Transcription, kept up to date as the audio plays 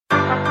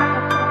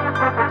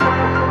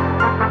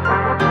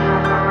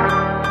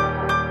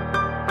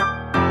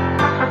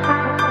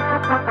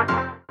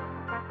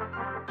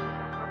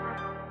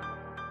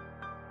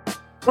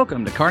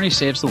Welcome to Carney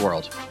Saves the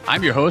World.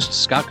 I'm your host,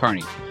 Scott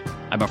Carney.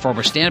 I'm a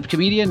former stand-up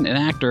comedian and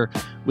actor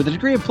with a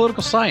degree in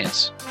political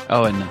science.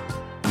 Oh, and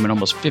I'm an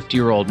almost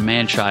 50-year-old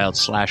man-child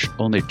 /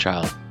 only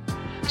child.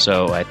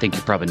 So I think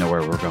you probably know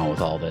where we're going with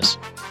all this.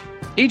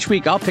 Each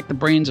week, I'll pick the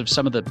brains of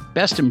some of the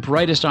best and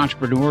brightest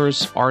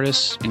entrepreneurs,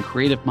 artists, and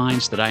creative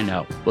minds that I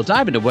know. We'll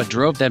dive into what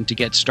drove them to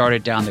get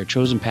started down their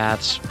chosen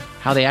paths,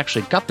 how they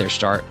actually got their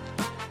start,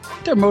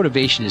 what their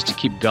motivation is to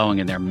keep going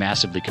in their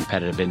massively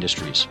competitive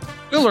industries.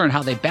 We'll learn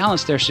how they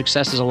balance their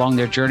successes along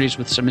their journeys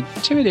with some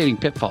intimidating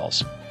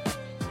pitfalls.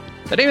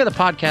 The name of the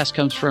podcast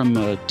comes from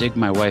a dig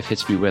my wife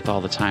hits me with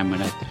all the time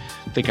when I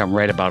think I'm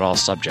right about all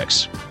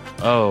subjects.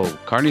 Oh,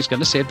 Carney's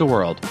going to save the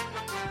world.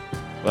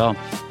 Well,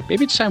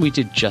 maybe it's time we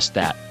did just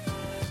that.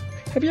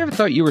 Have you ever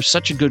thought you were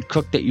such a good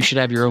cook that you should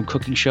have your own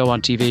cooking show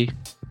on TV?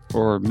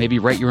 Or maybe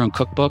write your own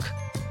cookbook?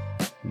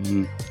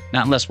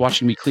 Not unless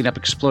watching me clean up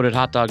exploded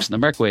hot dogs in the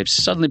microwave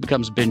suddenly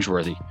becomes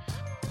binge-worthy.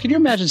 Can you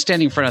imagine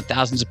standing in front of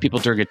thousands of people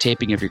during a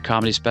taping of your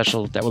comedy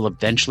special that will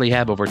eventually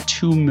have over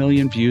 2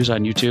 million views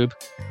on YouTube?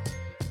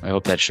 I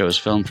hope that show is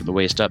filmed from the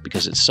waist up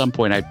because at some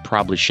point I'd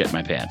probably shit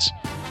my pants.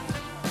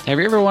 Have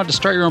you ever wanted to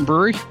start your own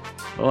brewery?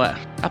 Well,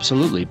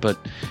 absolutely, but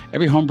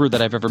every homebrew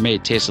that I've ever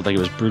made tasted like it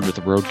was brewed with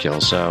a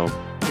roadkill, so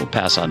we'll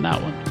pass on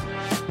that one.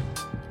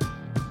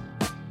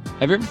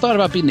 Have you ever thought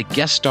about being the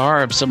guest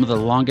star of some of the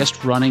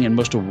longest running and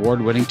most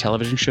award-winning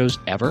television shows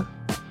ever?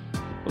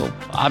 Well,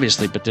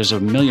 obviously, but there's a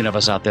million of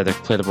us out there that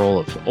play the role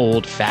of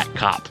old, fat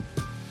cop.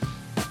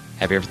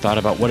 Have you ever thought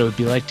about what it would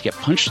be like to get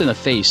punched in the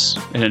face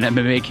in an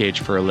MMA cage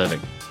for a living?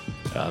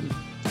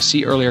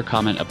 See earlier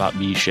comment about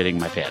me shitting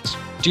my pants.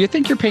 Do you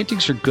think your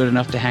paintings are good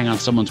enough to hang on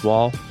someone's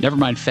wall? Never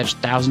mind fetch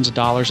thousands of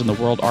dollars in the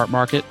world art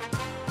market?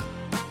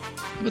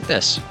 How about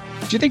this?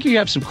 Do you think you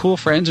have some cool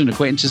friends and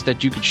acquaintances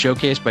that you could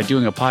showcase by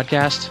doing a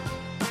podcast?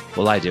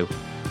 Well, I do.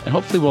 And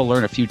hopefully we'll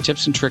learn a few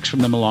tips and tricks from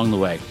them along the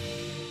way.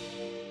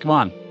 Come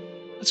on,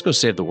 let's go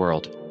save the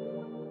world.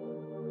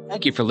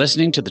 Thank you for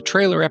listening to the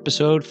trailer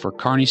episode for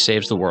Carney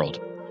Saves the World,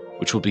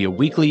 which will be a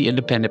weekly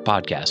independent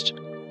podcast.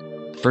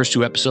 The first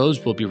 2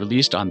 episodes will be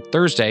released on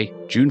Thursday,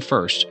 June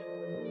 1st,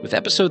 with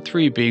episode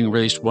 3 being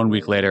released 1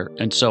 week later,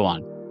 and so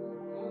on.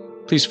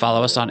 Please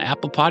follow us on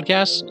Apple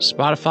Podcasts,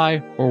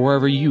 Spotify, or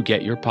wherever you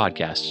get your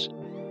podcasts.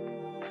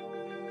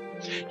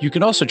 You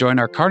can also join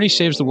our Carney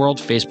Saves the World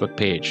Facebook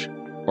page,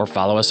 or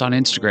follow us on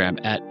Instagram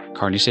at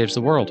Carney Saves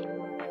the World.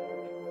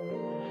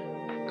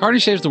 Carney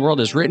Saves the World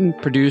is written,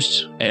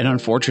 produced, and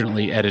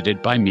unfortunately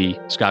edited by me,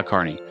 Scott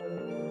Carney.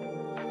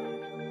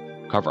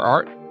 Cover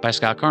art by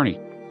Scott Carney.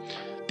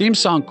 Theme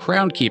song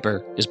Crown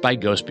Keeper is by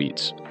Ghost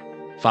Beats.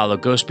 Follow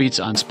Ghost Beats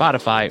on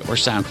Spotify or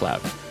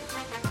SoundCloud.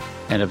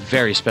 And a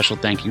very special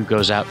thank you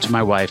goes out to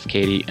my wife,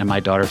 Katie, and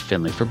my daughter,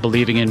 Finley, for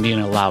believing in me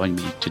and allowing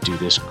me to do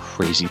this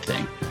crazy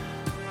thing.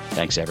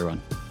 Thanks, everyone.